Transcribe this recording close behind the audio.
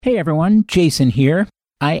Hey everyone, Jason here.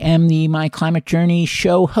 I am the My Climate Journey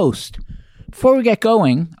show host. Before we get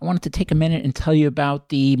going, I wanted to take a minute and tell you about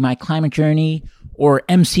the My Climate Journey, or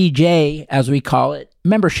MCJ as we call it,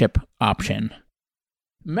 membership option.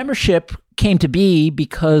 Membership came to be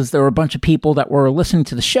because there were a bunch of people that were listening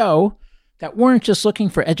to the show that weren't just looking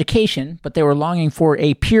for education, but they were longing for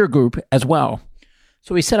a peer group as well.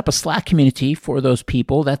 So we set up a Slack community for those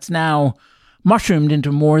people that's now mushroomed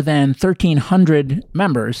into more than 1,300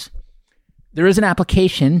 members. There is an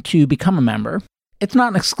application to become a member. It's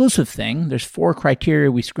not an exclusive thing. There's 4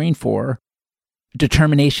 criteria we screen for: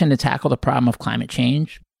 determination to tackle the problem of climate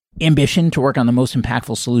change, ambition to work on the most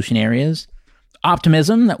impactful solution areas,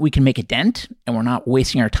 optimism that we can make a dent and we're not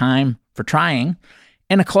wasting our time for trying,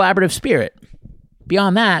 and a collaborative spirit.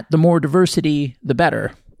 Beyond that, the more diversity, the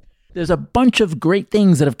better. There's a bunch of great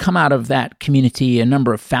things that have come out of that community, a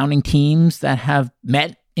number of founding teams that have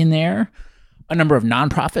met in there, a number of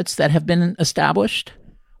nonprofits that have been established,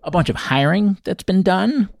 a bunch of hiring that's been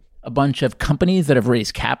done, a bunch of companies that have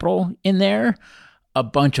raised capital in there, a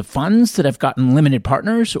bunch of funds that have gotten limited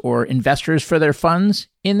partners or investors for their funds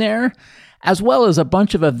in there, as well as a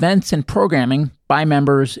bunch of events and programming by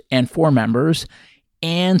members and for members,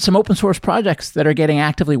 and some open source projects that are getting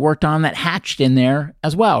actively worked on that hatched in there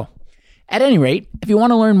as well. At any rate, if you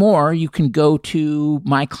want to learn more, you can go to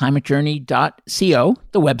myclimatejourney.co,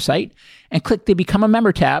 the website, and click the Become a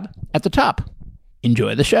Member tab at the top.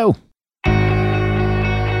 Enjoy the show.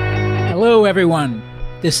 Hello, everyone.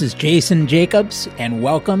 This is Jason Jacobs, and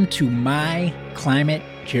welcome to My Climate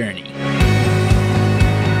Journey.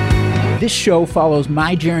 This show follows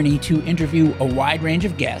my journey to interview a wide range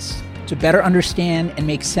of guests to better understand and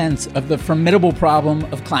make sense of the formidable problem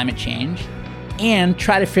of climate change, and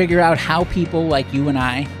try to figure out how people like you and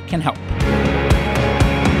I can help.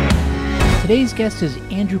 Today's guest is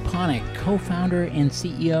Andrew Pontic, co-founder and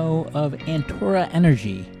CEO of Antora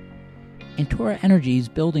Energy. Antora Energy is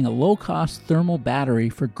building a low-cost thermal battery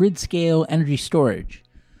for grid-scale energy storage.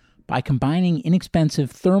 By combining inexpensive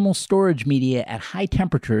thermal storage media at high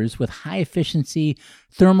temperatures with high-efficiency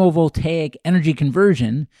thermovoltaic energy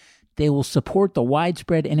conversion, they will support the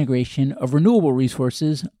widespread integration of renewable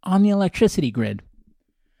resources on the electricity grid.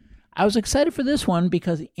 I was excited for this one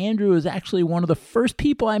because Andrew is actually one of the first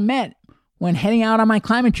people I met when heading out on my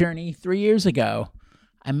climate journey 3 years ago.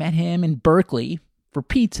 I met him in Berkeley for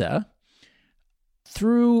pizza.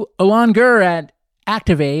 Through Alon Gur at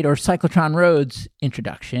Activate, or Cyclotron Road's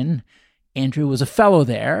introduction, Andrew was a fellow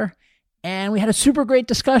there, and we had a super great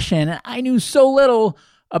discussion. I knew so little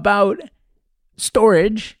about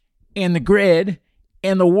storage and the grid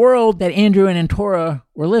and the world that Andrew and Antora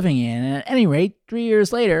were living in. And at any rate, 3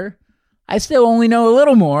 years later, I still only know a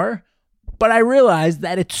little more, but I realized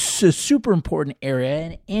that it's a super important area,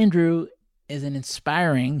 and Andrew is an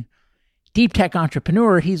inspiring deep tech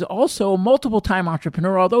entrepreneur. He's also a multiple-time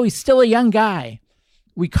entrepreneur, although he's still a young guy.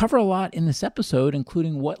 We cover a lot in this episode,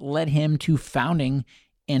 including what led him to founding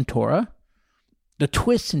Antora, the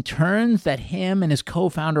twists and turns that him and his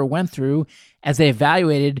co-founder went through as they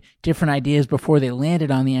evaluated different ideas before they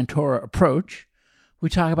landed on the Antora approach. We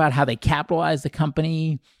talk about how they capitalized the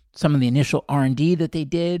company, some of the initial R&D that they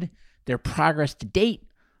did, their progress to date,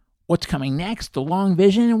 what's coming next, the long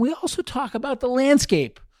vision, and we also talk about the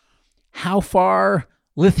landscape, how far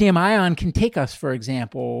lithium ion can take us, for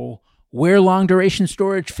example, where long-duration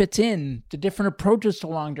storage fits in, the different approaches to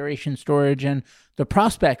long-duration storage, and the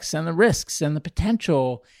prospects and the risks and the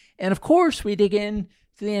potential. And of course, we dig in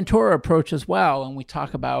to the Antora approach as well, and we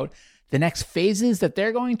talk about the next phases that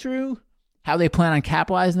they're going through, how they plan on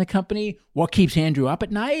capitalizing the company, what keeps Andrew up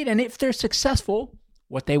at night, and if they're successful,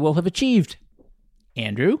 what they will have achieved.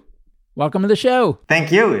 Andrew, welcome to the show.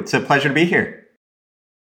 Thank you. It's a pleasure to be here.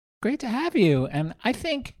 Great to have you. And I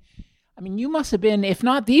think, you must have been, if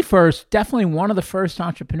not the first, definitely one of the first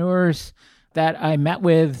entrepreneurs that I met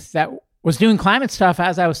with that was doing climate stuff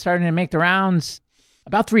as I was starting to make the rounds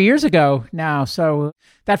about 3 years ago now. So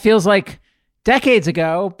that feels like decades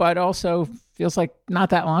ago, but also feels like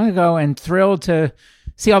not that long ago, and thrilled to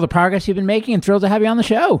see all the progress you've been making and thrilled to have you on the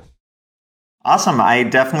show. Awesome. I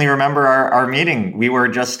definitely remember our meeting. We were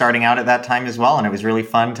just starting out at that time as well, and it was really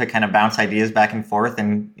fun to kind of bounce ideas back and forth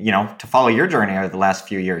and, to follow your journey over the last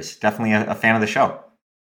few years. Definitely a fan of the show.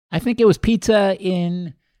 I think it was pizza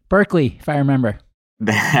in Berkeley, if I remember.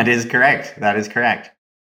 That is correct.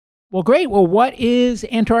 Well, great. Well, what is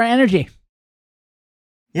Antora Energy?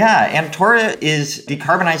 Yeah, Antora is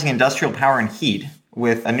decarbonizing industrial power and heat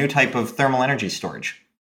with a new type of thermal energy storage.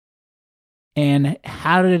 And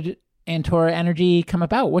how did Antora Energy come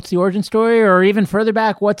about? What's the origin story? Or even further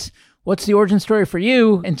back, what's what's the origin story for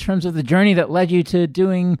you in terms of the journey that led you to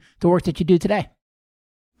doing the work that you do today?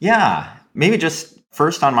 Yeah, maybe just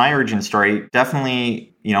first on my origin story,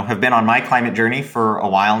 definitely, have been on my climate journey for a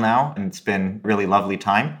while now, and it's been a really lovely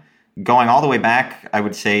time. Going all the way back, I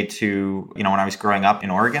would say to, when I was growing up in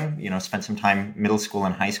Oregon, spent some time middle school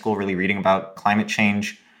and high school really reading about climate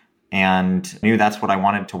change and knew that's what I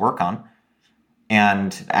wanted to work on.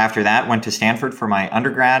 And after that, went to Stanford for my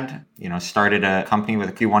undergrad, started a company with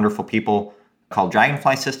a few wonderful people called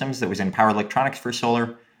Dragonfly Systems that was in power electronics for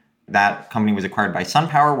solar. That company was acquired by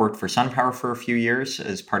SunPower, worked for SunPower for a few years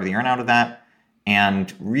as part of the earn-out of that,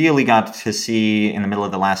 and really got to see in the middle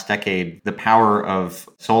of the last decade the power of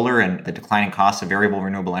solar and the declining costs of variable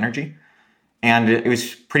renewable energy. And it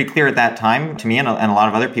was pretty clear at that time to me and a lot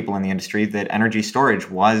of other people in the industry that energy storage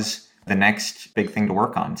was the next big thing to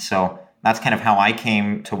work on. So that's kind of how I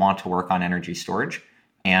came to want to work on energy storage,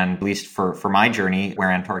 and at least for my journey, where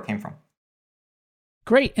Antora came from.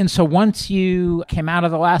 Great. And so once you came out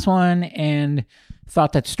of the last one and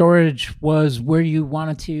thought that storage was where you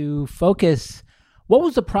wanted to focus, what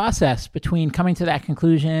was the process between coming to that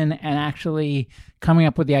conclusion and actually coming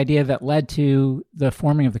up with the idea that led to the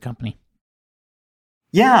forming of the company?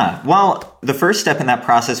 Yeah, well, the first step in that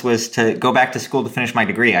process was to go back to school to finish my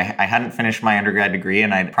degree. I hadn't finished my undergrad degree,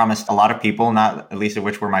 and I'd promised a lot of people, not at least of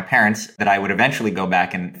which were my parents, that I would eventually go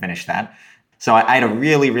back and finish that. So I had a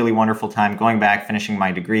really, really wonderful time going back, finishing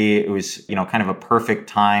my degree. It was, kind of a perfect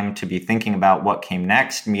time to be thinking about what came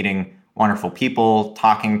next, meeting wonderful people,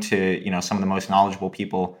 talking to, some of the most knowledgeable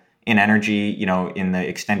people in energy, in the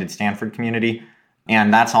extended Stanford community.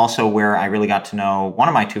 And that's also where I really got to know one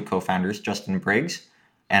of my two co-founders, Justin Briggs,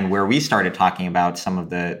 and where we started talking about some of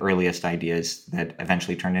the earliest ideas that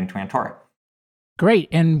eventually turned into Antora. Great.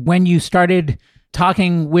 And when you started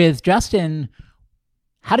talking with Justin,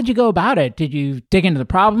 how did you go about it? Did you dig into the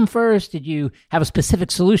problem first? Did you have a specific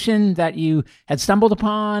solution that you had stumbled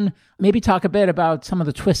upon? Maybe talk a bit about some of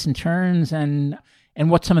the twists and turns and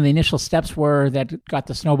what some of the initial steps were that got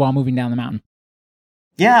the snowball moving down the mountain.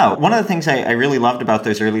 Yeah, one of the things I really loved about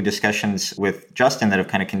those early discussions with Justin that have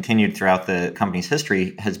kind of continued throughout the company's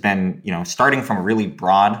history has been, starting from a really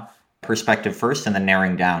broad perspective first and then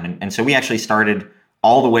narrowing down. And so we actually started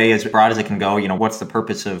all the way as broad as it can go, what's the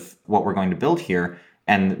purpose of what we're going to build here?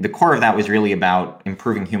 And the core of that was really about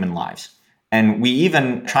improving human lives. And we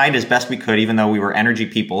even tried as best we could, even though we were energy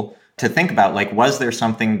people, to think about, was there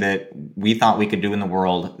something that we thought we could do in the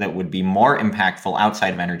world that would be more impactful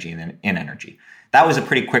outside of energy than in energy? That was a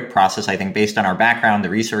pretty quick process, I think, based on our background, the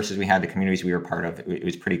resources we had, the communities we were part of. It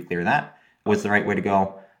was pretty clear that was the right way to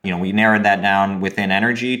go. We narrowed that down within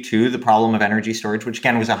energy to the problem of energy storage, which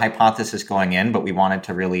again was a hypothesis going in, but we wanted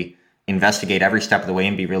to really investigate every step of the way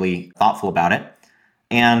and be really thoughtful about it.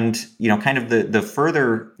 And, kind of the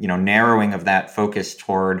further, narrowing of that focus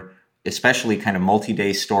toward especially kind of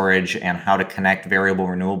multi-day storage and how to connect variable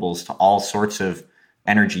renewables to all sorts of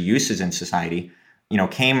energy uses in society,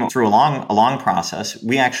 came through a long process.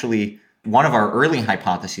 We actually, one of our early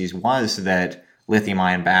hypotheses was that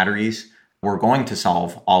lithium-ion batteries were going to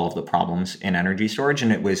solve all of the problems in energy storage.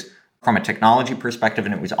 And it was from a technology perspective,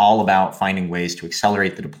 and it was all about finding ways to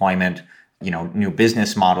accelerate the deployment, new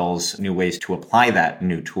business models, new ways to apply that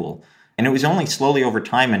new tool. And it was only slowly over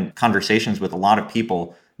time and conversations with a lot of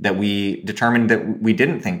people that we determined that we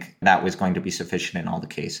didn't think that was going to be sufficient in all the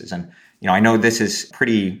cases. And, I know this is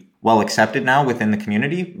pretty well accepted now within the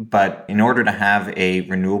community, but in order to have a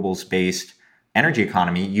renewables-based energy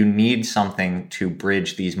economy, you need something to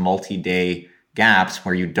bridge these multi-day gaps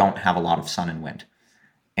where you don't have a lot of sun and wind.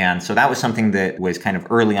 And so that was something that was kind of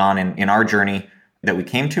early on in our journey that we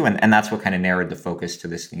came to, and that's what kind of narrowed the focus to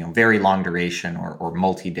this, very long duration or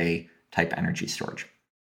multi-day type energy storage.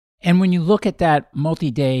 And when you look at that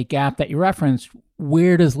multi-day gap that you referenced,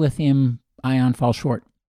 where does lithium ion fall short?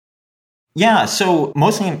 Yeah, so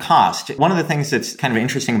mostly in cost. One of the things that's kind of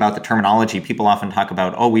interesting about the terminology, people often talk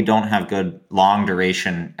about, we don't have good long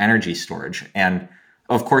duration energy storage. And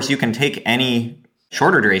of course, you can take any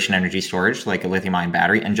shorter duration energy storage, like a lithium-ion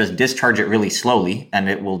battery, and just discharge it really slowly, and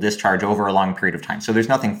it will discharge over a long period of time. So there's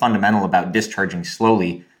nothing fundamental about discharging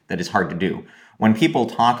slowly that is hard to do. When people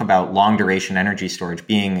talk about long duration energy storage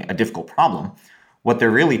being a difficult problem, what they're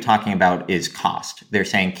really talking about is cost. They're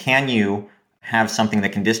saying, can you have something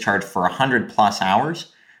that can discharge for 100 plus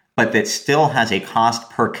hours, but that still has a cost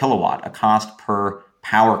per kilowatt, a cost per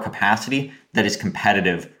power capacity that is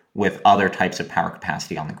competitive with other types of power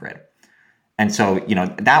capacity on the grid? And so,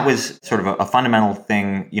 that was sort of a fundamental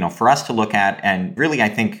thing, for us to look at, and really, I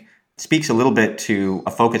think, speaks a little bit to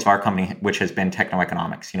a focus of our company, which has been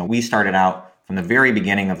techno-economics. We started out from the very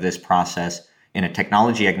beginning of this process, in a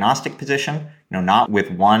technology agnostic position, not with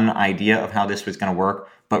one idea of how this was going to work,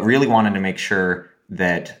 but really wanted to make sure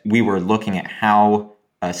that we were looking at how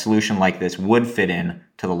a solution like this would fit in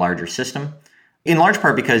to the larger system. In large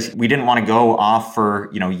part because we didn't want to go off for,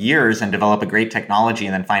 years and develop a great technology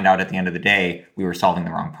and then find out at the end of the day we were solving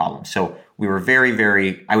the wrong problem. So we were very,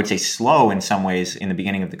 very, I would say, slow in some ways in the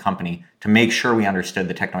beginning of the company to make sure we understood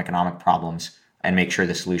the techno-economic problems and make sure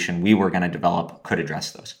the solution we were going to develop could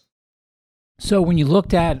address those. So when you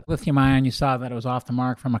looked at lithium ion, you saw that it was off the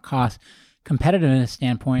mark from a cost competitiveness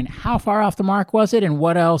standpoint. How far off the mark was it, and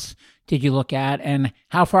what else did you look at, and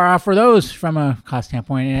how far off were those from a cost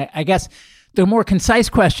standpoint? And I guess the more concise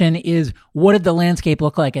question is, what did the landscape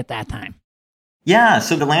look like at that time? Yeah,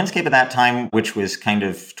 so the landscape at that time, which was kind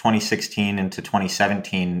of 2016 into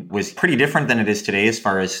 2017, was pretty different than it is today as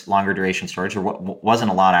far as longer duration storage. There wasn't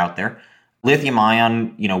a lot out there. Lithium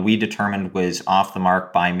ion, we determined was off the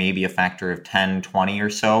mark by maybe a factor of 10, 20 or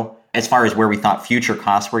so. As far as where we thought future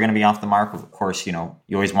costs were going to be off the mark, of course, you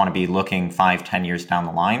always want to be looking 5, 10 years down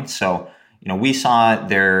the line. So, we saw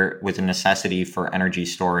there was a necessity for energy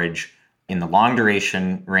storage in the long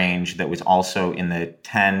duration range that was also in the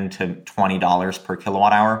 $10 to $20 per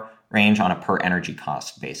kilowatt hour range on a per energy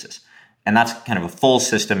cost basis. And that's kind of a full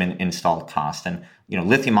system installed cost. And,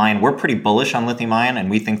 lithium ion, we're pretty bullish on lithium ion, and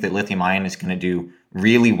we think that lithium ion is going to do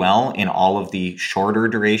really well in all of the shorter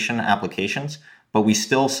duration applications. But we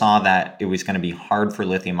still saw that it was going to be hard for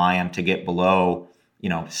lithium ion to get below,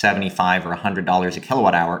 $75 or $100 a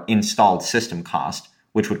kilowatt hour installed system cost,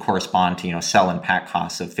 which would correspond to, cell and pack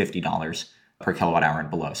costs of $50 per kilowatt hour and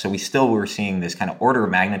below. So we still were seeing this kind of order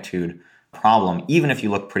of magnitude problem, even if you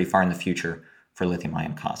look pretty far in the future for lithium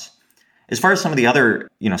ion costs. As far as some of the other,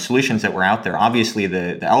 solutions that were out there, obviously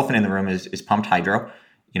the elephant in the room is pumped hydro.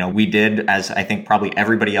 We did, as I think probably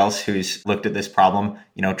everybody else who's looked at this problem,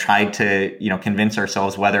 tried to, convince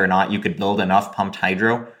ourselves whether or not you could build enough pumped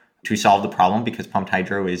hydro to solve the problem, because pumped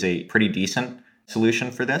hydro is a pretty decent solution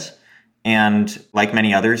for this. And like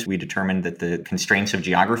many others, we determined that the constraints of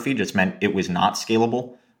geography just meant it was not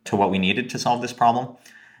scalable to what we needed to solve this problem.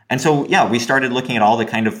 And so, we started looking at all the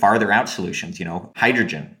kind of farther out solutions,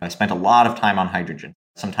 hydrogen. I spent a lot of time on hydrogen,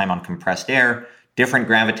 some time on compressed air, different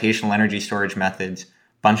gravitational energy storage methods,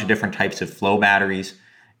 bunch of different types of flow batteries.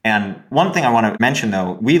 And one thing I want to mention,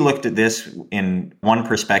 though, we looked at this in one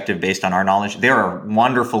perspective based on our knowledge. There are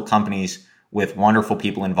wonderful companies with wonderful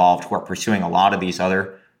people involved who are pursuing a lot of these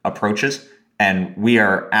other approaches, and we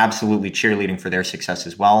are absolutely cheerleading for their success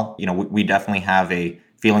as well. We definitely have a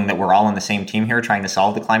feeling that we're all on the same team here trying to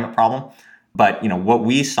solve the climate problem. But, what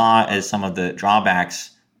we saw as some of the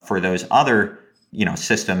drawbacks for those other,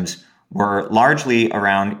 systems were largely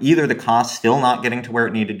around either the cost still not getting to where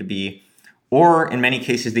it needed to be, or in many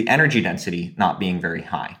cases, the energy density not being very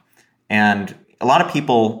high. And a lot of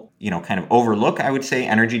people, kind of overlook, I would say,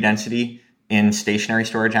 energy density in stationary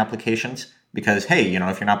storage applications because, hey,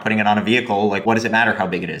 if you're not putting it on a vehicle, like, what does it matter how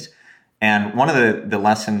big it is? And one of the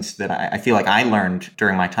lessons that I feel like I learned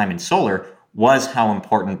during my time in solar was how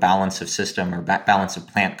important balance of system or balance of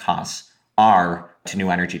plant costs are to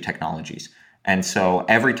new energy technologies. And so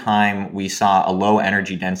every time we saw a low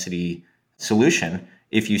energy density solution,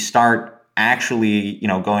 if you start actually,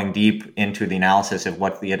 going deep into the analysis of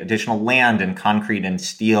what the additional land and concrete and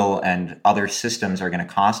steel and other systems are going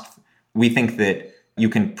to cost, we think that you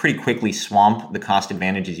can pretty quickly swamp the cost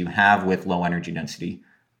advantages you have with low energy density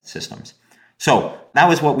systems. So that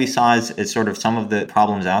was what we saw as sort of some of the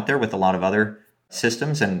problems out there with a lot of other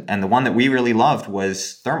systems. And the one that we really loved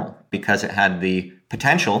was thermal, because it had the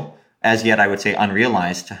potential, as yet I would say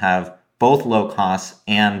unrealized, to have both low costs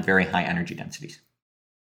and very high energy densities.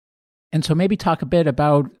 And so maybe talk a bit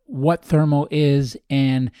about what thermal is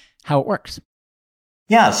and how it works.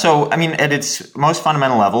 Yeah, so at its most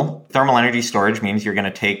fundamental level, thermal energy storage means you're going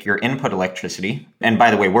to take your input electricity. And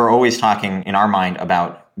by the way, we're always talking in our mind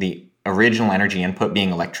about the original energy input being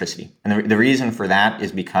electricity. And the reason for that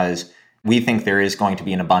is because we think there is going to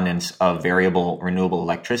be an abundance of variable renewable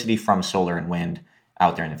electricity from solar and wind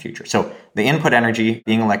out there in the future. So the input energy,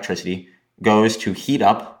 being electricity, goes to heat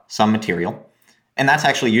up some material. And that's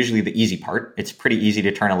actually usually the easy part. It's pretty easy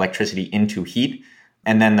to turn electricity into heat.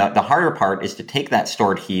 And then the harder part is to take that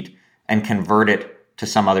stored heat and convert it to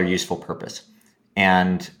some other useful purpose.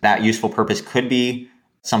 And that useful purpose could be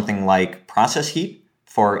something like process heat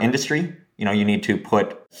for industry. You need to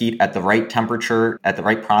put heat at the right temperature, at the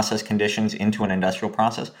right process conditions into an industrial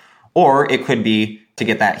process. Or it could be to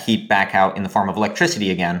get that heat back out in the form of electricity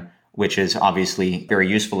again, which is obviously very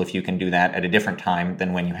useful if you can do that at a different time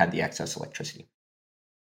than when you had the excess electricity.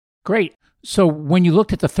 Great. So when you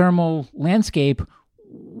looked at the thermal landscape,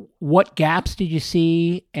 What gaps did you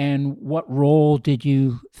see, and what role did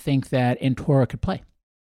you think that Antora could play?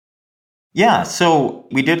 Yeah, so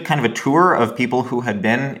we did kind of a tour of people who had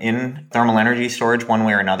been in thermal energy storage one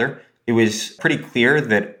way or another. It was pretty clear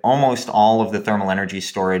that almost all of the thermal energy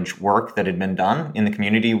storage work that had been done in the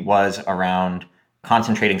community was around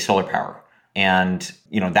concentrating solar power. And,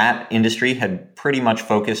 that industry had pretty much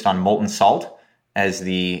focused on molten salt as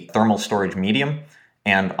the thermal storage medium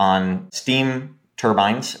and on steam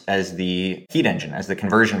turbines as the heat engine, as the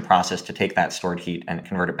conversion process to take that stored heat and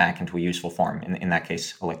convert it back into a useful form, in that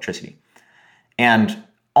case, electricity. And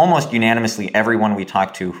almost unanimously, everyone we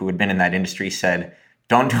talked to who had been in that industry said,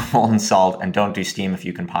 don't do molten salt and don't do steam if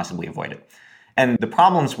you can possibly avoid it. And the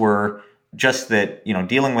problems were just that,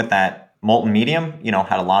 dealing with that molten medium,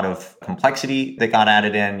 had a lot of complexity that got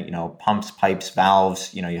added in, pumps, pipes,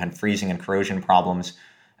 valves, you had freezing and corrosion problems.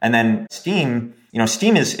 And then steam,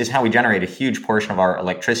 steam is how we generate a huge portion of our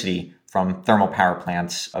electricity from thermal power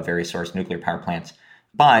plants of various sorts, nuclear power plants.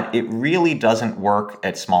 But it really doesn't work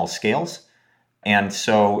at small scales. And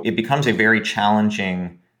so it becomes a very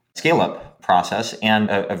challenging scale-up process and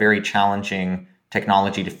a very challenging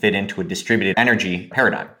technology to fit into a distributed energy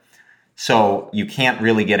paradigm. So you can't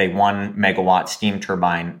really get a 1 megawatt steam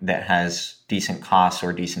turbine that has decent costs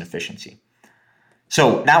or decent efficiency.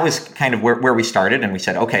 So that was kind of where we started. And we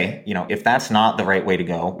said, okay, if that's not the right way to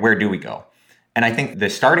go, where do we go? And I think the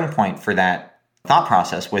starting point for that thought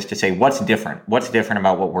process was to say, what's different? What's different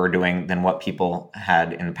about what we're doing than what people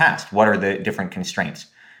had in the past? What are the different constraints?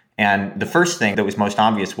 And the first thing that was most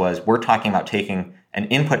obvious was we're talking about taking an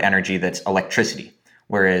input energy that's electricity,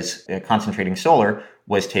 whereas concentrating solar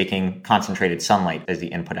was taking concentrated sunlight as the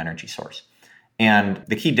input energy source. And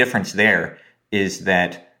the key difference there is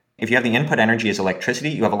that if you have the input energy as electricity,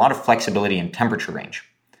 you have a lot of flexibility in temperature range.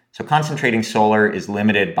 So concentrating solar is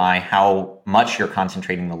limited by how much you're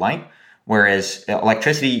concentrating the light. Whereas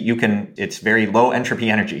electricity, it's very low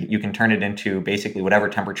entropy energy. You can turn it into basically whatever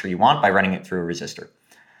temperature you want by running it through a resistor.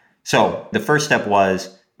 So the first step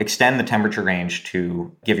was extend the temperature range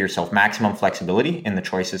to give yourself maximum flexibility in the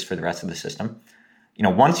choices for the rest of the system.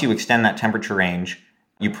 Once you extend that temperature range,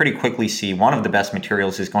 you pretty quickly see one of the best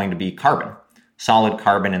materials is going to be carbon, solid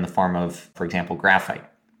carbon in the form of, for example, graphite.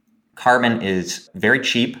 Carbon is very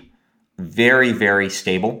cheap, very, very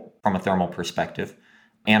stable from a thermal perspective,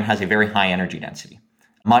 and has a very high energy density,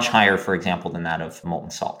 much higher, for example, than that of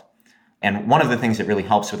molten salt. And one of the things that really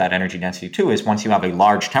helps with that energy density too is once you have a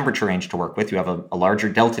large temperature range to work with, you have a larger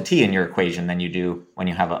delta T in your equation than you do when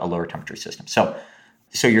you have a lower temperature system.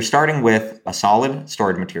 So you're starting with a solid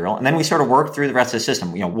storage material, and then we sort of work through the rest of the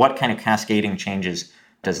system. What kind of cascading changes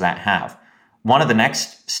does that have? One of the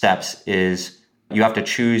next steps is you have to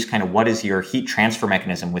choose kind of what is your heat transfer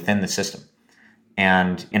mechanism within the system.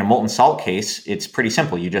 And in a molten salt case, it's pretty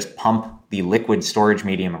simple. You just pump the liquid storage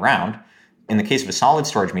medium around. In the case of a solid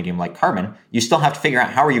storage medium like carbon, you still have to figure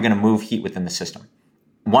out how are you going to move heat within the system.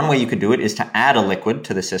 One way you could do it is to add a liquid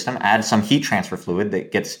to the system, add some heat transfer fluid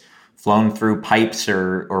that gets flown through pipes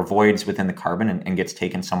or voids within the carbon and gets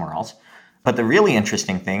taken somewhere else. But the really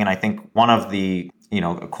interesting thing, and I think one of the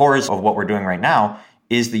cores of what we're doing right now,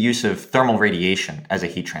 is the use of thermal radiation as a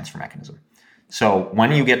heat transfer mechanism. So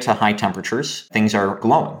when you get to high temperatures, things are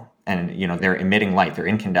glowing and, they're emitting light, they're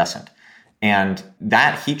incandescent. And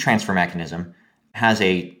that heat transfer mechanism has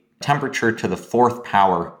a temperature to the 4th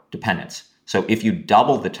power dependence. So if you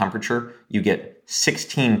double the temperature, you get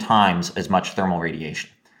 16 times as much thermal radiation.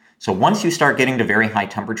 So once you start getting to very high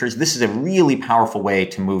temperatures, this is a really powerful way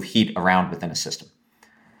to move heat around within a system.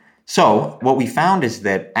 So what we found is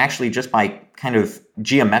that actually just by kind of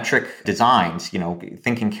geometric designs,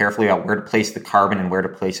 thinking carefully about where to place the carbon and where to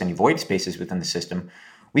place any void spaces within the system,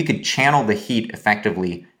 we could channel the heat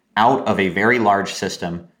effectively out of a very large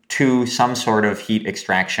system to some sort of heat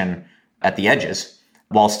extraction at the edges,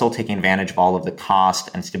 while still taking advantage of all of the cost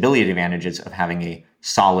and stability advantages of having a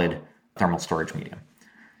solid thermal storage medium.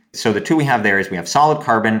 So the two we have there is we have solid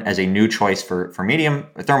carbon as a new choice for medium,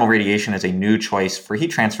 thermal radiation as a new choice for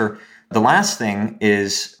heat transfer. The last thing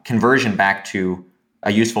is conversion back to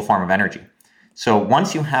a useful form of energy. So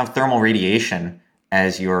once you have thermal radiation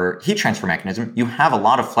as your heat transfer mechanism, you have a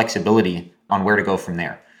lot of flexibility on where to go from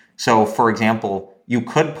there. So for example, you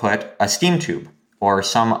could put a steam tube or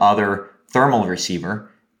some other thermal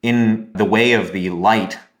receiver in the way of the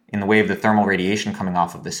light, in the way of the thermal radiation coming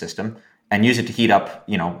off of the system, and use it to heat up,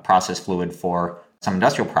 process fluid for some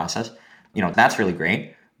industrial process. That's really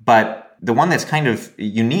great. But the one that's kind of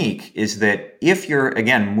unique is that if you're,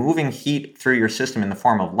 again, moving heat through your system in the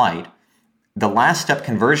form of light, the last step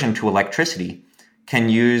conversion to electricity can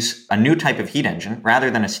use a new type of heat engine rather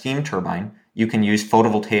than a steam turbine. you can use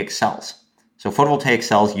photovoltaic cells. So photovoltaic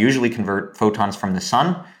cells usually convert photons from the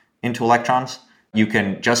sun into electrons. You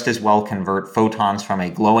can just as well convert photons from a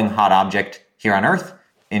glowing hot object here on Earth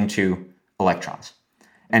into electrons.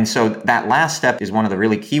 And so that last step is one of the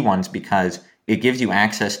really key ones because it gives you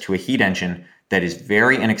access to a heat engine that is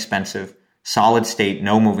very inexpensive, solid state,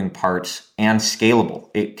 no moving parts, and scalable.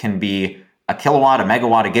 It can be a kilowatt, a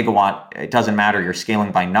megawatt, a gigawatt. It doesn't matter. You're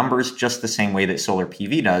scaling by numbers just the same way that solar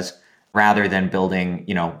PV does, rather than building,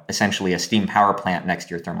 essentially a steam power plant next to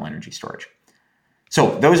your thermal energy storage.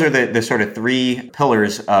 So those are the sort of three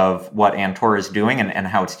pillars of what Antora is doing and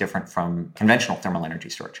how it's different from conventional thermal energy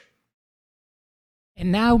storage.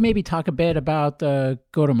 And now maybe talk a bit about the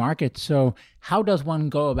go-to-market. So how does one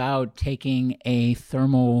go about taking a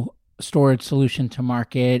thermal storage solution to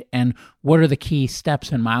market, and what are the key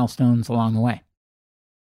steps and milestones along the way?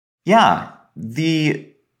 Yeah,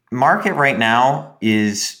 the market right now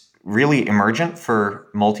is really emergent for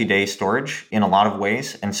multi-day storage in a lot of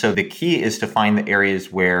ways. And so the key is to find the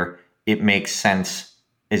areas where it makes sense,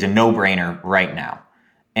 is a no-brainer right now.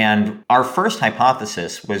 And our first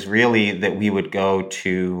hypothesis was really that we would go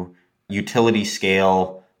to utility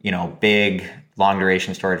scale, big long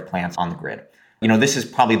duration storage plants on the grid. This is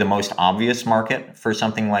probably the most obvious market for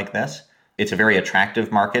something like this. It's a very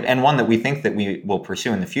attractive market and one that we think that we will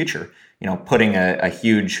pursue in the future. Putting a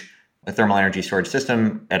huge thermal energy storage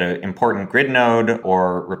system at an important grid node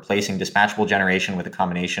or replacing dispatchable generation with a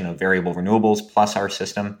combination of variable renewables plus our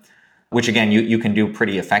system, which again, you can do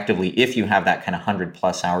pretty effectively if you have that kind of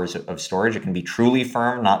 100+ hours of storage. It can be truly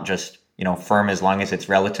firm, not just, firm as long as it's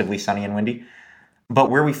relatively sunny and windy. But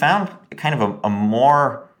where we found kind of a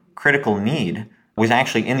more critical need was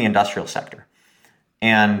actually in the industrial sector.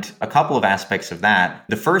 And a couple of aspects of that.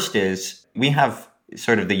 The first is we have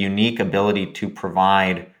sort of the unique ability to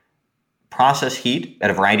provide process heat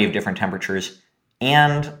at a variety of different temperatures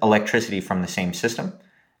and electricity from the same system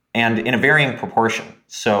and in a varying proportion.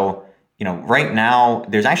 So, right now,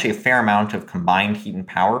 there's actually a fair amount of combined heat and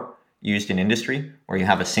power used in industry where you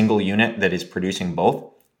have a single unit that is producing both.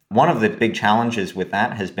 One of the big challenges with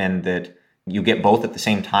that has been that you get both at the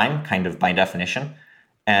same time, kind of by definition.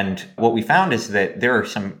 And what we found is that there are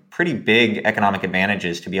some pretty big economic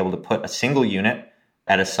advantages to be able to put a single unit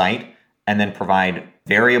at a site and then provide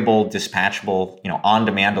variable, dispatchable,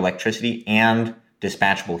 on-demand electricity and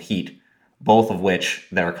dispatchable heat, both of which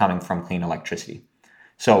that are coming from clean electricity.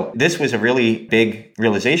 So this was a really big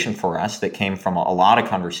realization for us that came from a lot of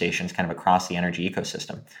conversations kind of across the energy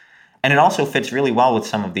ecosystem. And it also fits really well with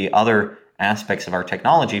some of the other aspects of our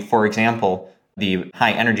technology. For example, the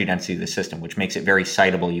high energy density of the system, which makes it very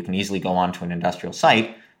siteable. You can easily go onto an industrial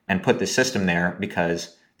site and put the system there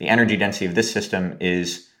because the energy density of this system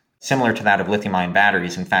is similar to that of lithium-ion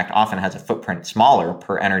batteries. In fact, often has a footprint smaller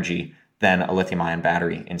per energy than a lithium-ion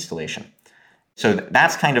battery installation. So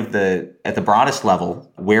that's kind of at the broadest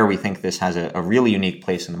level where we think this has a really unique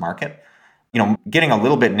place in the market. Getting a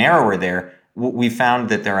little bit narrower there, we found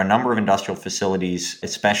that there are a number of industrial facilities,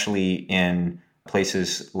 especially in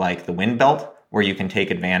places like the wind belt, where you can take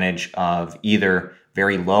advantage of either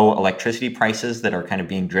very low electricity prices that are kind of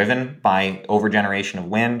being driven by overgeneration of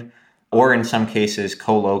wind, or in some cases,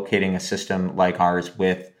 co-locating a system like ours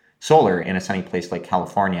with solar in a sunny place like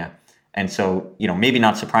California. And so, maybe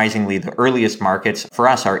not surprisingly, the earliest markets for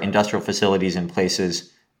us are industrial facilities in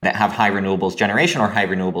places that have high renewables generation or high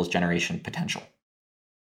renewables generation potential.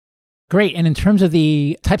 Great. And in terms of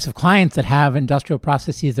the types of clients that have industrial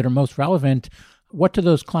processes that are most relevant, what do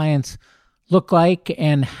those clients look like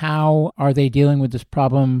and how are they dealing with this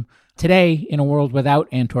problem today in a world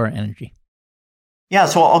without Antora Energy? Yeah,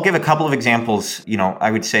 so I'll give a couple of examples.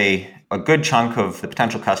 I would say a good chunk of the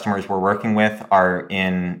potential customers we're working with are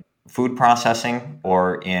in food processing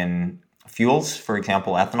or in fuels, for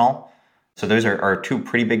example, ethanol. So those are two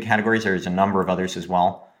pretty big categories. There's a number of others as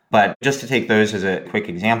well. But just to take those as a quick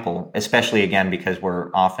example, especially again, because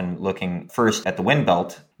we're often looking first at the wind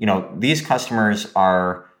belt, these customers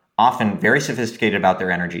are often very sophisticated about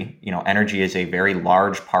their energy. Energy is a very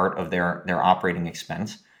large part of their operating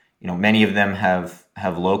expense. Many of them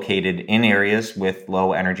have located in areas with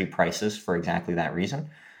low energy prices for exactly that reason.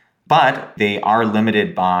 But they are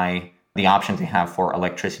limited by the options they have for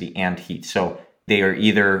electricity and heat. So they are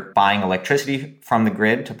either buying electricity from the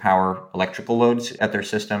grid to power electrical loads at their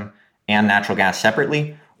system and natural gas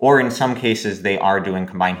separately, or in some cases, they are doing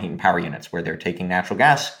combined heat and power units where they're taking natural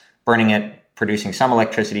gas, burning it, producing some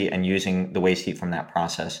electricity, and using the waste heat from that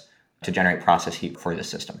process to generate process heat for the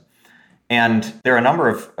system. And there are a number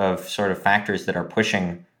of sort of factors that are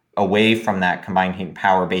pushing away from that combined heat and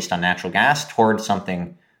power based on natural gas towards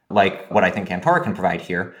something like what I think Antora can provide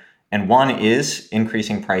here. And one is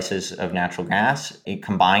increasing prices of natural gas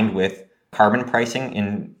combined with carbon pricing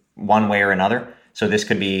in one way or another. So this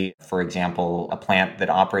could be, for example, a plant that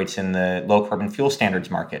operates in the low carbon fuel standards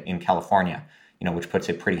market in California, which puts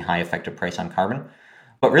a pretty high effective price on carbon.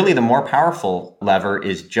 But really the more powerful lever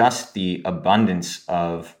is just the abundance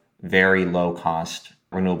of very low cost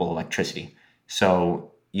renewable electricity.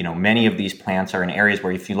 So, many of these plants are in areas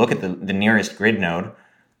where if you look at the nearest grid node,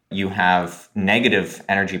 you have negative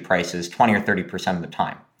energy prices 20 or 30% of the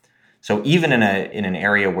time. So even in an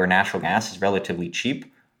area where natural gas is relatively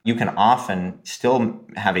cheap, you can often still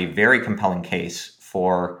have a very compelling case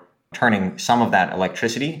for turning some of that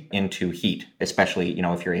electricity into heat, especially,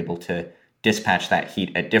 if you're able to dispatch that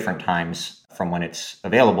heat at different times from when it's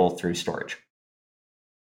available through storage.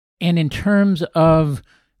 And in terms of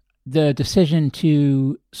the decision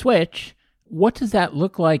to switch, what does that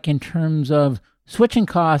look like in terms of switching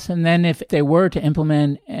costs? And then if they were to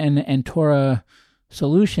implement an Antora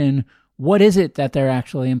solution, what is it that they're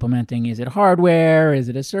actually implementing? Is it hardware? Is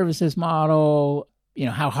it a services model?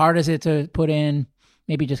 How hard is it to put in?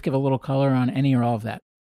 Maybe just give a little color on any or all of that.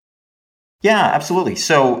 Yeah, absolutely.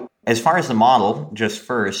 So as far as the model, just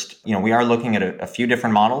first, we are looking at a few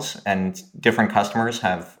different models, and different customers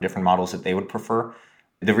have different models that they would prefer.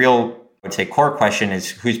 The real, I would say, core question is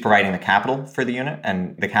who's providing the capital for the unit.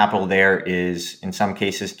 And the capital there is, in some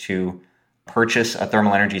cases, to purchase a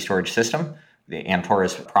thermal energy storage system, the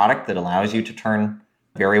Antora's product that allows you to turn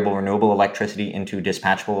variable renewable electricity into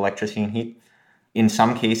dispatchable electricity and heat. In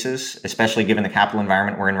some cases, especially given the capital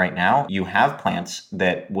environment we're in right now, you have plants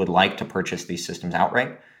that would like to purchase these systems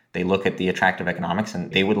outright. They look at the attractive economics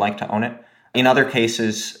and they would like to own it. In other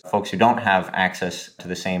cases, folks who don't have access to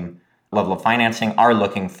the same level of financing are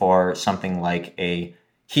looking for something like a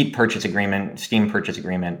heat purchase agreement, steam purchase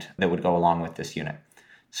agreement that would go along with this unit.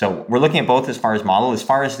 So we're looking at both as far as model. As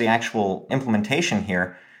far as the actual implementation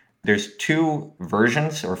here, there's two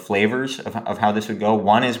versions or flavors of how this would go.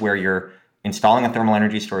 One is where you're installing a thermal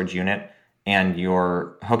energy storage unit and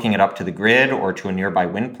you're hooking it up to the grid or to a nearby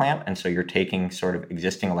wind plant. And so you're taking sort of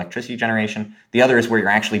existing electricity generation. The other is where you're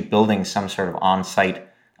actually building some sort of on-site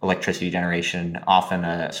electricity generation, often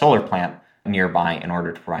a solar plant nearby, in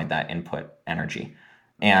order to provide that input energy.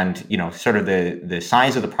 And, sort of the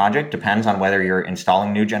size of the project depends on whether you're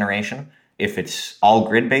installing new generation. If it's all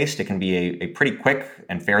grid-based, it can be a pretty quick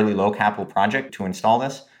and fairly low capital project to install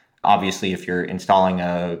this. Obviously, if you're installing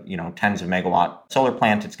a tens of megawatt solar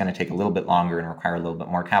plant, it's going to take a little bit longer and require a little bit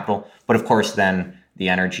more capital. But of course, then the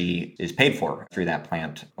energy is paid for through that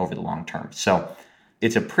plant over the long term. So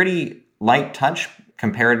it's a pretty light touch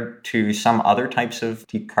compared to some other types of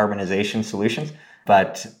decarbonization solutions,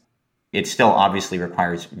 but it still obviously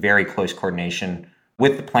requires very close coordination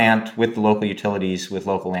with the plant, with the local utilities, with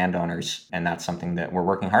local landowners, and that's something that we're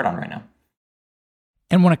working hard on right now.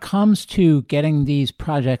 And when it comes to getting these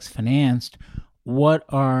projects financed, what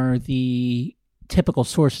are the typical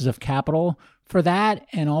sources of capital for that?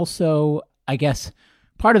 And also, I guess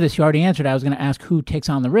part of this you already answered. I was going to ask who takes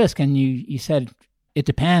on the risk, and you said it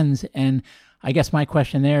depends. And I guess my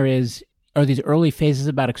question there is, are these early phases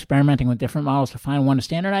about experimenting with different models to find one to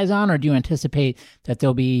standardize on, or do you anticipate that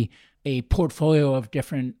there'll be a portfolio of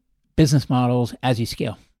different business models as you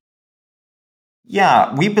scale?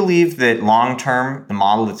 Yeah, we believe that long-term, the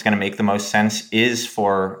model that's going to make the most sense is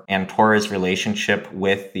for Antora's relationship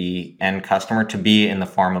with the end customer to be in the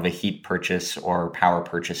form of a heat purchase or power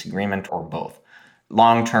purchase agreement, or both.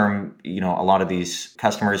 Long-term, a lot of these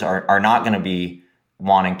customers are not going to be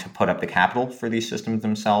wanting to put up the capital for these systems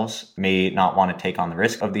themselves, may not want to take on the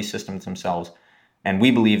risk of these systems themselves. And we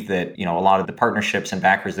believe that, a lot of the partnerships and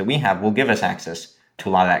backers that we have will give us access to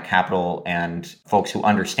a lot of that capital and folks who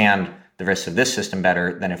understand the risks of this system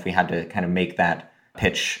better than if we had to kind of make that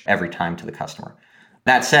pitch every time to the customer.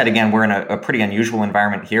 That said, again, we're in a pretty unusual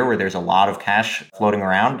environment here where there's a lot of cash floating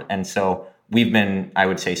around. And so we've been, I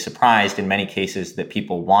would say, surprised in many cases that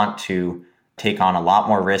people want to take on a lot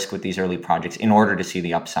more risk with these early projects in order to see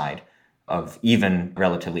the upside of even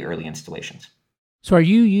relatively early installations. So are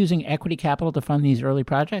you using equity capital to fund these early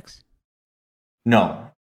projects?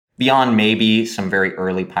 No. Beyond maybe some very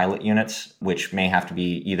early pilot units, which may have to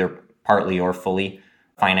be either partly or fully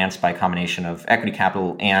financed by a combination of equity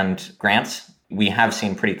capital and grants, we have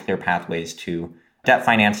seen pretty clear pathways to debt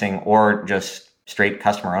financing or just straight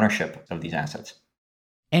customer ownership of these assets.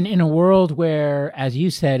 And in a world where, as you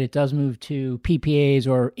said, it does move to PPAs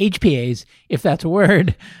or HPAs, if that's a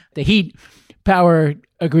word, the heat power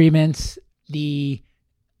agreements, the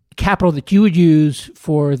capital that you would use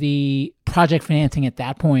for the project financing at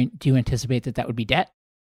that point, do you anticipate that would be debt?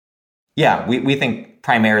 Yeah, we think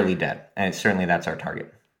primarily debt, and certainly that's our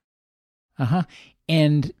target. Uh-huh.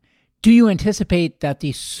 And do you anticipate that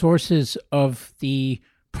the sources of the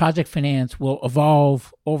project finance will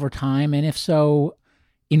evolve over time? And if so,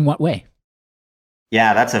 in what way?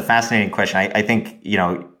 Yeah, that's a fascinating question. I think,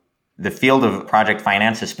 the field of project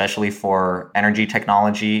finance, especially for energy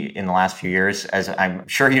technology in the last few years, as I'm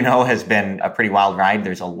sure you know, has been a pretty wild ride.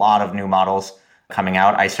 There's a lot of new models coming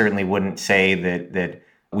out. I certainly wouldn't say that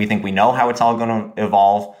we think we know how it's all going to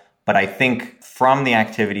evolve. But I think from the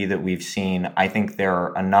activity that we've seen, I think there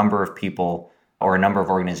are a number of people or a number of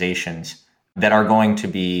organizations that are going to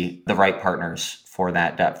be the right partners for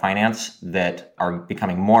that debt finance, that are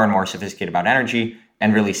becoming more and more sophisticated about energy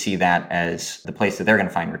and really see that as the place that they're going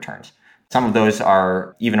to find returns. Some of those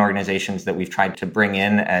are even organizations that we've tried to bring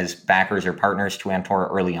in as backers or partners to Antora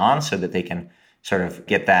early on so that they can sort of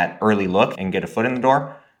get that early look and get a foot in the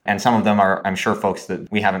door. And some of them are, I'm sure, folks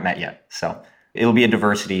that we haven't met yet. So it'll be a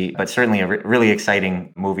diversity, but certainly a really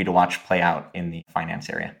exciting movie to watch play out in the finance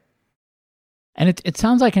area. And it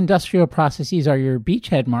sounds like industrial processes are your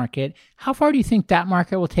beachhead market. How far do you think that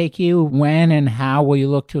market will take you? When and how will you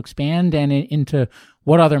look to expand? And into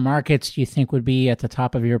what other markets do you think would be at the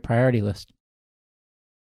top of your priority list?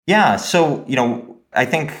 Yeah, so, I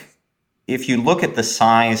think if you look at the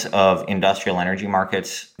size of industrial energy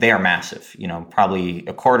markets, they are massive. Probably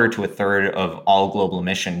a quarter to a third of all global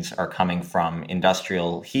emissions are coming from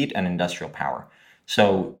industrial heat and industrial power.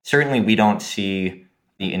 So certainly we don't see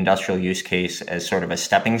the industrial use case as sort of a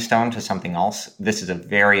stepping stone to something else. This is a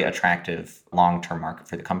very attractive long-term market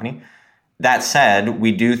for the company. That said,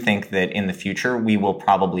 we do think that in the future, we will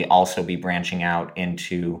probably also be branching out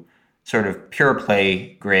into sort of pure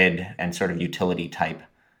play grid and sort of utility type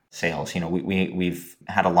sales. We've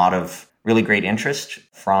had a lot of really great interest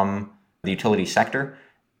from the utility sector,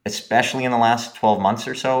 especially in the last 12 months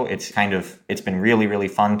or so. It's been really, really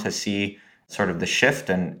fun to see sort of the shift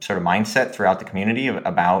and sort of mindset throughout the community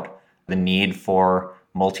about the need for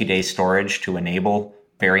multi-day storage to enable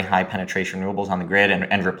very high penetration renewables on the grid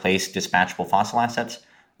and replace dispatchable fossil assets.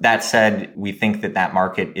 That said, we think that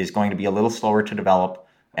market is going to be a little slower to develop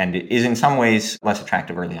and it is in some ways less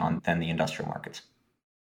attractive early on than the industrial markets.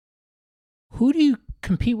 Who do you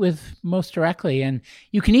compete with most directly? And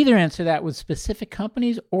you can either answer that with specific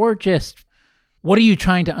companies or just what are you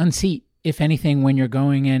trying to unseat, if anything, when you're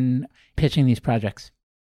going and pitching these projects?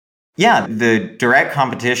 Yeah, the direct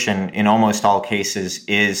competition in almost all cases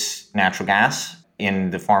is natural gas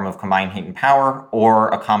in the form of combined heat and power, or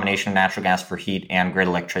a combination of natural gas for heat and grid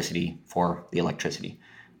electricity for the electricity.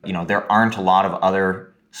 There aren't a lot of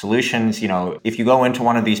other solutions. If you go into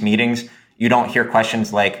one of these meetings, you don't hear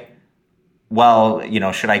questions like, well,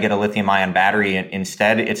 should I get a lithium ion battery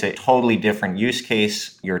instead? It's a totally different use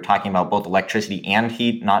case. You're talking about both electricity and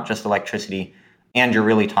heat, not just electricity. And you're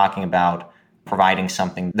really talking about providing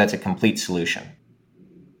something that's a complete solution.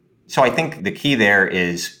 So I think the key there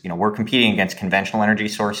is, we're competing against conventional energy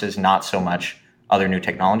sources, not so much other new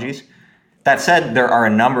technologies. That said, there are a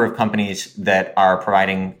number of companies that are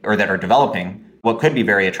providing or that are developing what could be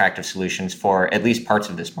very attractive solutions for at least parts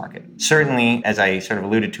of this market. Certainly, as I sort of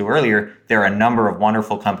alluded to earlier, there are a number of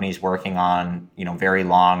wonderful companies working on, very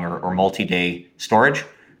long or multi-day storage.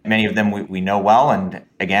 Many of them we know well and,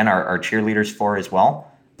 again, are cheerleaders for as well.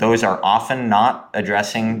 Those are often not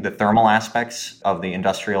addressing the thermal aspects of the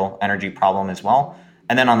industrial energy problem as well.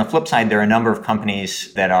 And then on the flip side, there are a number of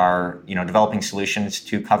companies that are, developing solutions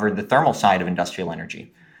to cover the thermal side of industrial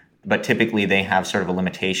energy. But typically they have sort of a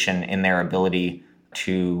limitation in their ability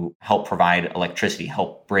to help provide electricity,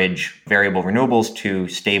 help bridge variable renewables to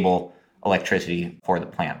stable electricity for the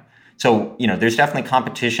plant. So, there's definitely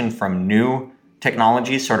competition from new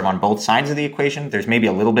technologies sort of on both sides of the equation. There's maybe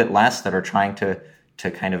a little bit less that are trying to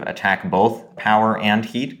kind of attack both power and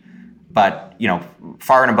heat. But,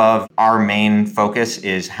 far and above, our main focus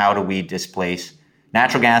is how do we displace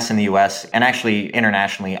natural gas in the US and actually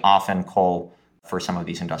internationally, often coal for some of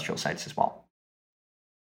these industrial sites as well.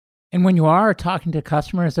 And when you are talking to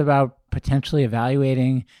customers about potentially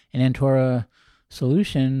evaluating an Antora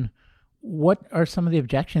solution, what are some of the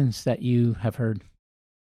objections that you have heard?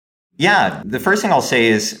 Yeah, the first thing I'll say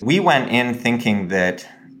is we went in thinking that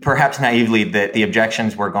perhaps naively that the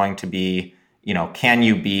objections were going to be, can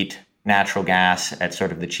you beat natural gas at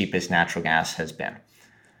sort of the cheapest natural gas has been?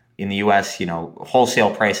 In the US,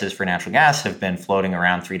 wholesale prices for natural gas have been floating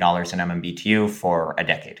around $3 an MMBTU for a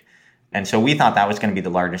decade. And so we thought that was going to be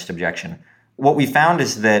the largest objection. What we found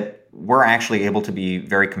is that we're actually able to be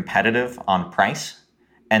very competitive on price,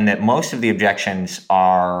 and that most of the objections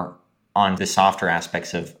are on the softer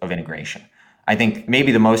aspects of integration. I think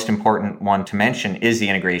maybe the most important one to mention is the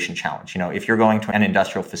integration challenge. If you're going to an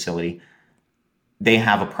industrial facility, they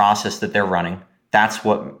have a process that they're running. That's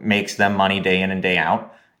what makes them money day in and day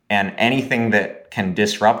out. And anything that can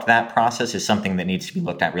disrupt that process is something that needs to be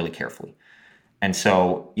looked at really carefully. And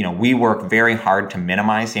so, we work very hard to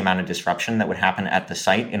minimize the amount of disruption that would happen at the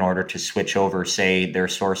site in order to switch over, say, their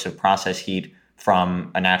source of process heat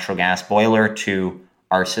from a natural gas boiler to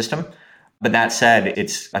our system. But that said,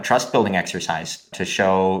 it's a trust building exercise to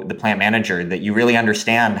show the plant manager that you really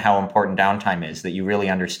understand how important downtime is, that you really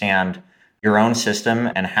understand your own system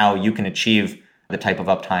and how you can achieve the type of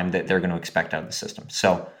uptime that they're going to expect out of the system.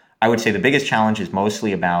 So I would say the biggest challenge is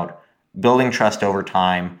mostly about building trust over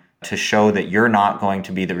time to show that you're not going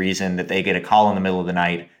to be the reason that they get a call in the middle of the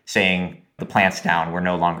night saying the plant's down, we're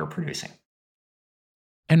no longer producing.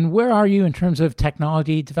 And where are you in terms of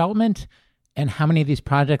technology development? And how many of these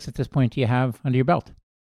projects at this point do you have under your belt?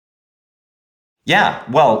 Yeah,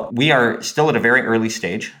 well, we are still at a very early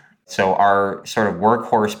stage. So our sort of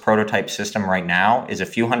workhorse prototype system right now is a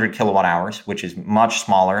few hundred kilowatt hours, which is much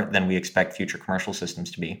smaller than we expect future commercial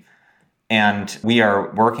systems to be. And we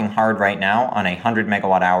are working hard right now on a 100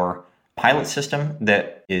 megawatt hour pilot system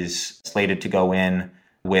that is slated to go in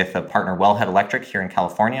with a partner, Wellhead Electric, here in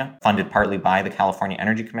California, funded partly by the California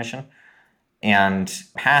Energy Commission. And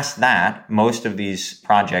past that, most of these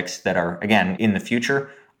projects that are, again, in the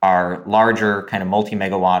future are larger kind of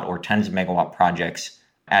multi-megawatt or tens of megawatt projects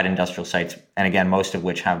at industrial sites. And again, most of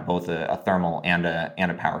which have both a thermal and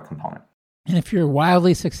a power component. And if you're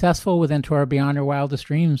wildly successful with Antora beyond your wildest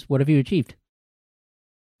dreams, what have you achieved?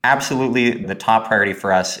 Absolutely. The top priority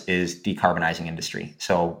for us is decarbonizing industry.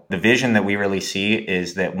 So the vision that we really see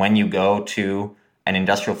is that when you go to an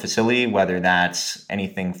industrial facility, whether that's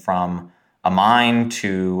anything from a mine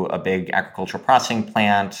to a big agricultural processing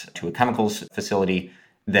plant to a chemicals facility,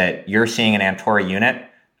 that you're seeing an Antora unit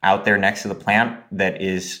out there next to the plant that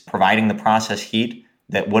is providing the process heat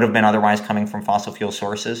that would have been otherwise coming from fossil fuel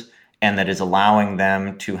sources, and that is allowing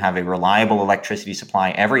them to have a reliable electricity supply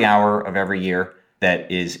every hour of every year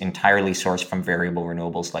that is entirely sourced from variable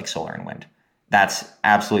renewables like solar and wind. That's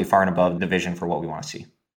absolutely far and above the vision for what we want to see.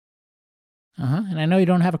 And I know you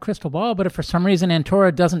don't have a crystal ball, but if for some reason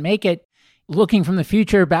Antora doesn't make it, looking from the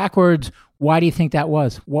future backwards, why do you think that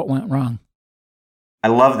was? What went wrong? I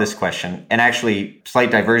love this question. And actually, slight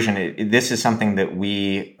diversion, this is something that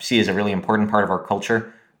we see as a really important part of our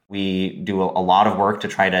culture. We do a lot of work to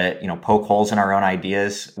try to, poke holes in our own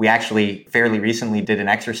ideas. We actually fairly recently did an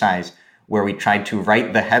exercise where we tried to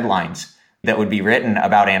write the headlines that would be written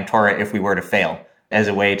about Antora if we were to fail, as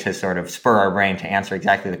a way to sort of spur our brain to answer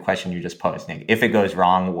exactly the question you just posed, Nick. If it goes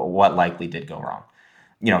wrong, what likely did go wrong?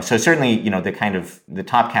 So certainly, the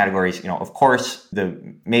top categories, of course,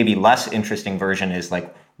 the maybe less interesting version is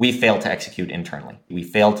like, we failed to execute internally. We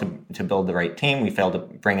failed to build the right team. We failed to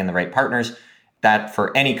bring in the right partners. That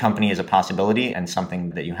for any company is a possibility and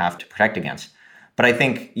something that you have to protect against. But I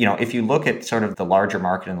think, if you look at sort of the larger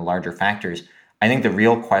market and the larger factors, I think the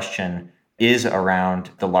real question is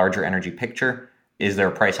around the larger energy picture. Is there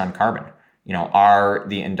a price on carbon? Are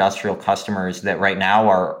the industrial customers that right now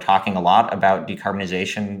are talking a lot about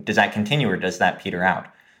decarbonization, does that continue or does that peter out?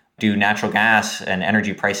 Do natural gas and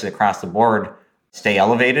energy prices across the board stay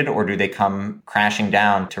elevated, or do they come crashing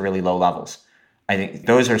down to really low levels? I think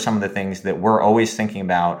those are some of the things that we're always thinking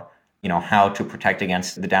about, how to protect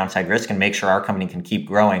against the downside risk and make sure our company can keep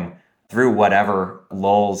growing through whatever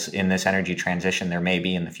lulls in this energy transition there may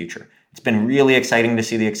be in the future. It's been really exciting to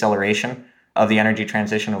see the acceleration of the energy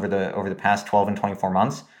transition over the past 12 and 24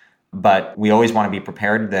 months. But we always want to be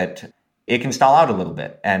prepared that it can stall out a little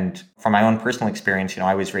bit. And from my own personal experience,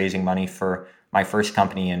 I was raising money for my first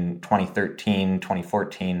company in 2013,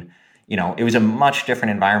 2014. It was a much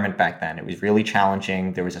different environment back then. It was really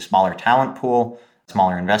challenging. There was a smaller talent pool,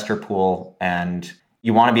 smaller investor pool, and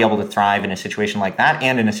you want to be able to thrive in a situation like that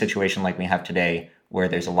and in a situation like we have today, where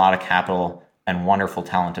there's a lot of capital and wonderful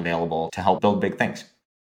talent available to help build big things.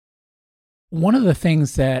 One of the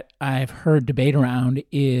things that I've heard debate around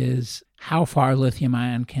is how far lithium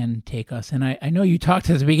ion can take us. And I know you talked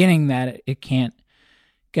at the beginning that it can't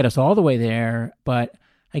get us all the way there, but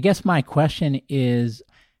I guess my question is,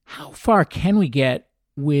 how far can we get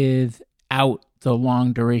without the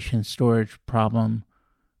long duration storage problem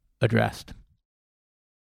addressed?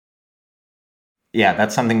 Yeah,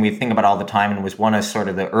 that's something we think about all the time, and was one of sort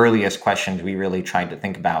of the earliest questions we really tried to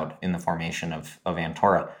think about in the formation of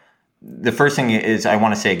Antora. The first thing is, I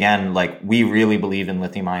want to say again, we really believe in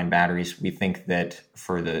lithium ion batteries. We think that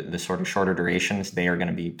for the sort of shorter durations, they are going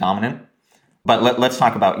to be dominant. But let's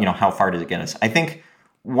talk about, how far does it get us? I think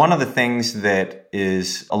one of the things that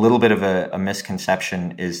is a little bit of a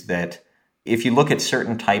misconception is that if you look at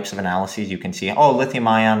certain types of analyses, you can see, oh, lithium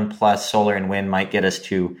ion plus solar and wind might get us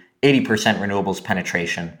to 80% renewables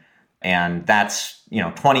penetration. And that's,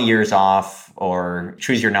 20 years off, or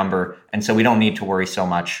choose your number. And so we don't need to worry so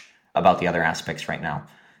much about the other aspects right now.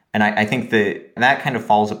 And I think that kind of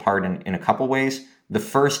falls apart in a couple ways. The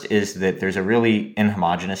first is that there's a really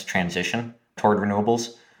inhomogeneous transition toward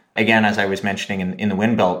renewables. Again, as I was mentioning in the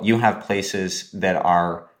wind belt, you have places that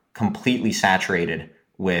are completely saturated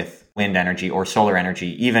with wind energy or solar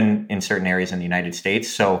energy, even in certain areas in the United States.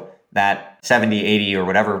 So that 70, 80 or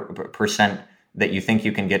whatever percent that you think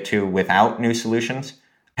you can get to without new solutions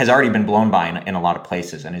has already been blown by in a lot of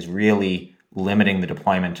places and is really limiting the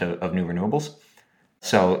deployment of new renewables.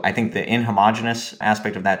 So I think the inhomogeneous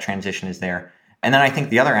aspect of that transition is there. And then I think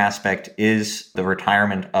the other aspect is the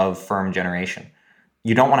retirement of firm generation.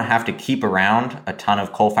 You don't want to have to keep around a ton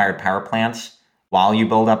of coal-fired power plants while you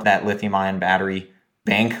build up that lithium-ion battery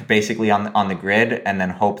bank basically on the grid, and then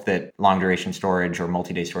hope that long-duration storage or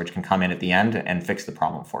multi-day storage can come in at the end and fix the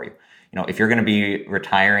problem for you. If you're going to be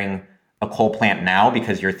retiring a coal plant now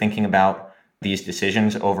because you're thinking about these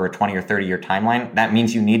decisions over a 20 or 30-year timeline, that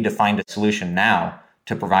means you need to find a solution now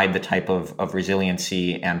to provide the type of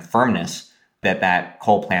resiliency and firmness that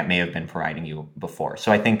coal plant may have been providing you before.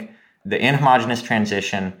 So I think the inhomogeneous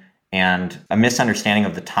transition and a misunderstanding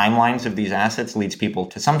of the timelines of these assets leads people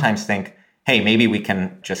to sometimes think, hey, maybe we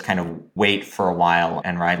can just kind of wait for a while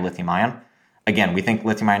and ride lithium ion. Again, we think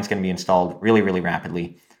lithium ion is going to be installed really, really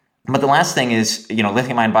rapidly. But the last thing is,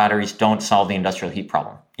 lithium ion batteries don't solve the industrial heat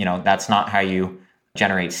problem. That's not how you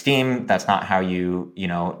generate steam. That's not how you,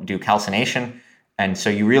 do calcination. And so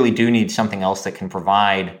you really do need something else that can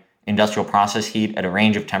provide industrial process heat at a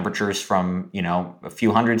range of temperatures from, a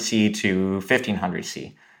few hundred C to 1500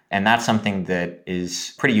 C. And that's something that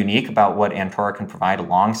is pretty unique about what Antora can provide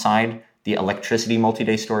alongside the electricity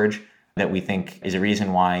multi-day storage that we think is a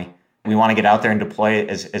reason why we want to get out there and deploy it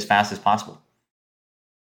as fast as possible.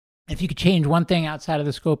 If you could change one thing outside of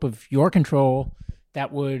the scope of your control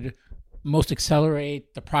that would most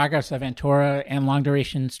accelerate the progress of Antora and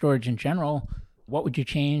long-duration storage in general, what would you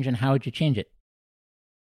change and how would you change it?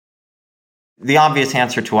 The obvious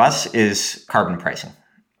answer to us is carbon pricing.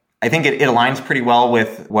 I think it aligns pretty well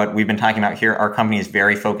with what we've been talking about here. Our company is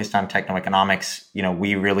very focused on techno-economics.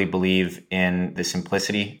 We really believe in the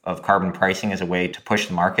simplicity of carbon pricing as a way to push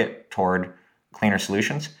the market toward cleaner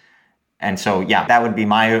solutions. And so, yeah, that would be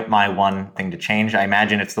my one thing to change. I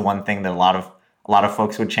imagine it's the one thing that a lot of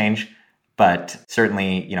folks would change. But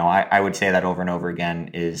certainly, I would say that over and over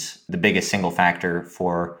again is the biggest single factor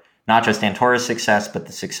for not just Antora's success, but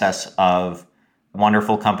the success of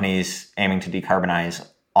wonderful companies aiming to decarbonize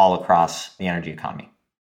all across the energy economy.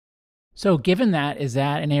 So given that, is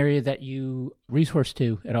that an area that you resource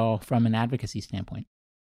to at all from an advocacy standpoint?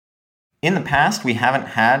 In the past, we haven't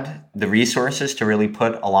had the resources to really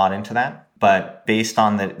put a lot into that. But based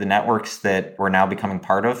on the networks that we're now becoming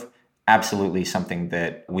part of, absolutely something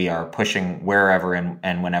that we are pushing wherever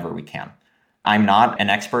and whenever we can. I'm not an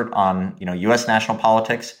expert on U.S. national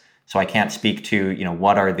politics, so I can't speak to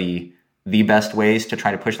what are the best ways to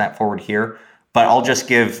try to push that forward here. But I'll just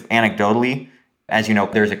give anecdotally, as you know,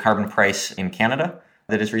 there's a carbon price in Canada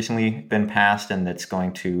that has recently been passed and that's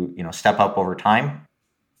going to, step up over time.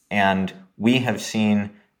 And we have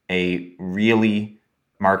seen a really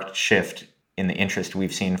marked shift in the interest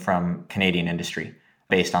we've seen from Canadian industry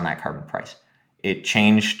based on that carbon price. It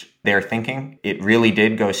changed their thinking. It really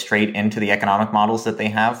did go straight into the economic models that they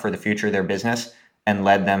have for the future of their business and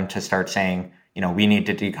led them to start saying, we need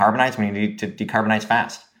to decarbonize. We need to decarbonize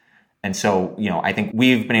fast. And so, I think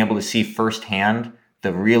we've been able to see firsthand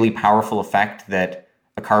the really powerful effect that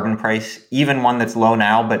a carbon price, even one that's low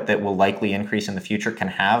now, but that will likely increase in the future, can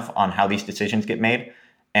have on how these decisions get made.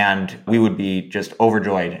 And we would be just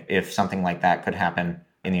overjoyed if something like that could happen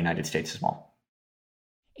in the United States as well.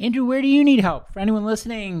 Andrew, where do you need help? For anyone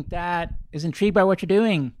listening that is intrigued by what you're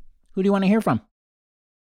doing, who do you want to hear from?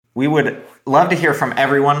 We would love to hear from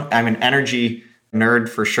everyone. I'm an energy nerd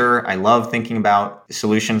for sure. I love thinking about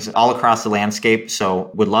solutions all across the landscape.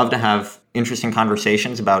 So would love to have interesting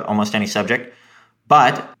conversations about almost any subject.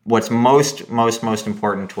 But what's most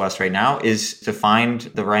important to us right now is to find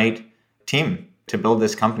the right team to build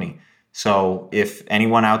this company. So if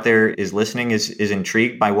anyone out there is listening, is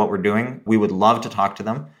intrigued by what we're doing, we would love to talk to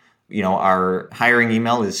them. Our hiring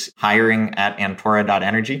email is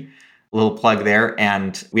hiring@antora.energy. A little plug there.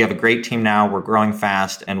 And we have a great team now. We're growing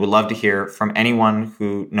fast and would love to hear from anyone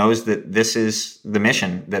who knows that this is the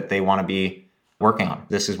mission that they want to be working on.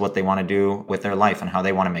 This is what they want to do with their life and how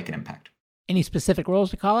they want to make an impact. Any specific roles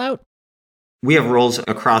to call out? We have roles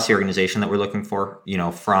across the organization that we're looking for,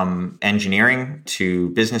 from engineering to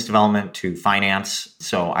business development to finance.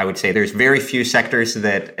 So I would say there's very few sectors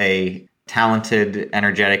that a talented,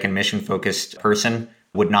 energetic, and mission-focused person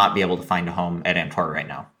would not be able to find a home at Antora right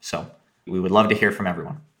now. So we would love to hear from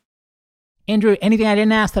everyone. Andrew, anything I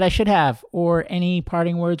didn't ask that I should have, or any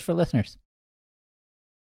parting words for listeners?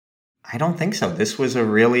 I don't think so. This was a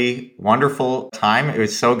really wonderful time. It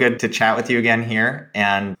was so good to chat with you again here.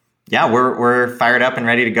 And yeah, we're fired up and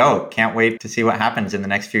ready to go. Can't wait to see what happens in the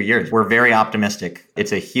next few years. We're very optimistic.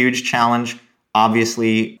 It's a huge challenge.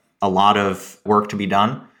 Obviously, a lot of work to be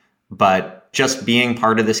done, but just being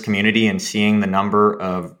part of this community and seeing the number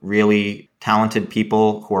of really talented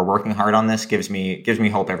people who are working hard on this gives me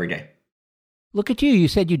hope every day. Look at you. You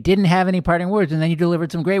said you didn't have any parting words, and then you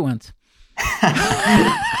delivered some great ones.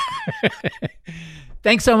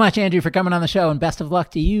 Thanks so much, Andrew, for coming on the show, and best of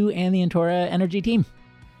luck to you and the Antora Energy team.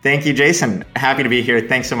 Thank you, Jason. Happy to be here.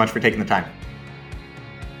 Thanks so much for taking the time.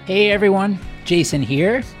 Hey, everyone. Jason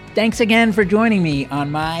here. Thanks again for joining me on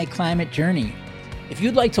my climate journey. If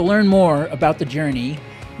you'd like to learn more about the journey,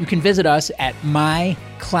 you can visit us at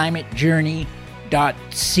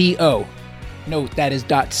myclimatejourney.co. Note, that is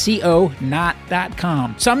 .co, not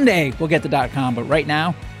 .com. Someday we'll get the .com, but right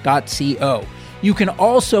now, .co. You can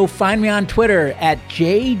also find me on Twitter at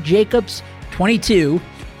jjacobs22,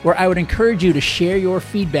 where I would encourage you to share your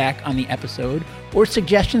feedback on the episode or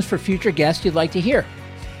suggestions for future guests you'd like to hear.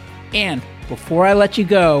 And before I let you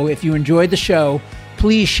go, if you enjoyed the show,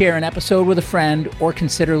 please share an episode with a friend or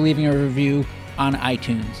consider leaving a review on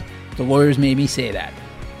iTunes. The lawyers made me say that.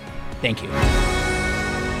 Thank you.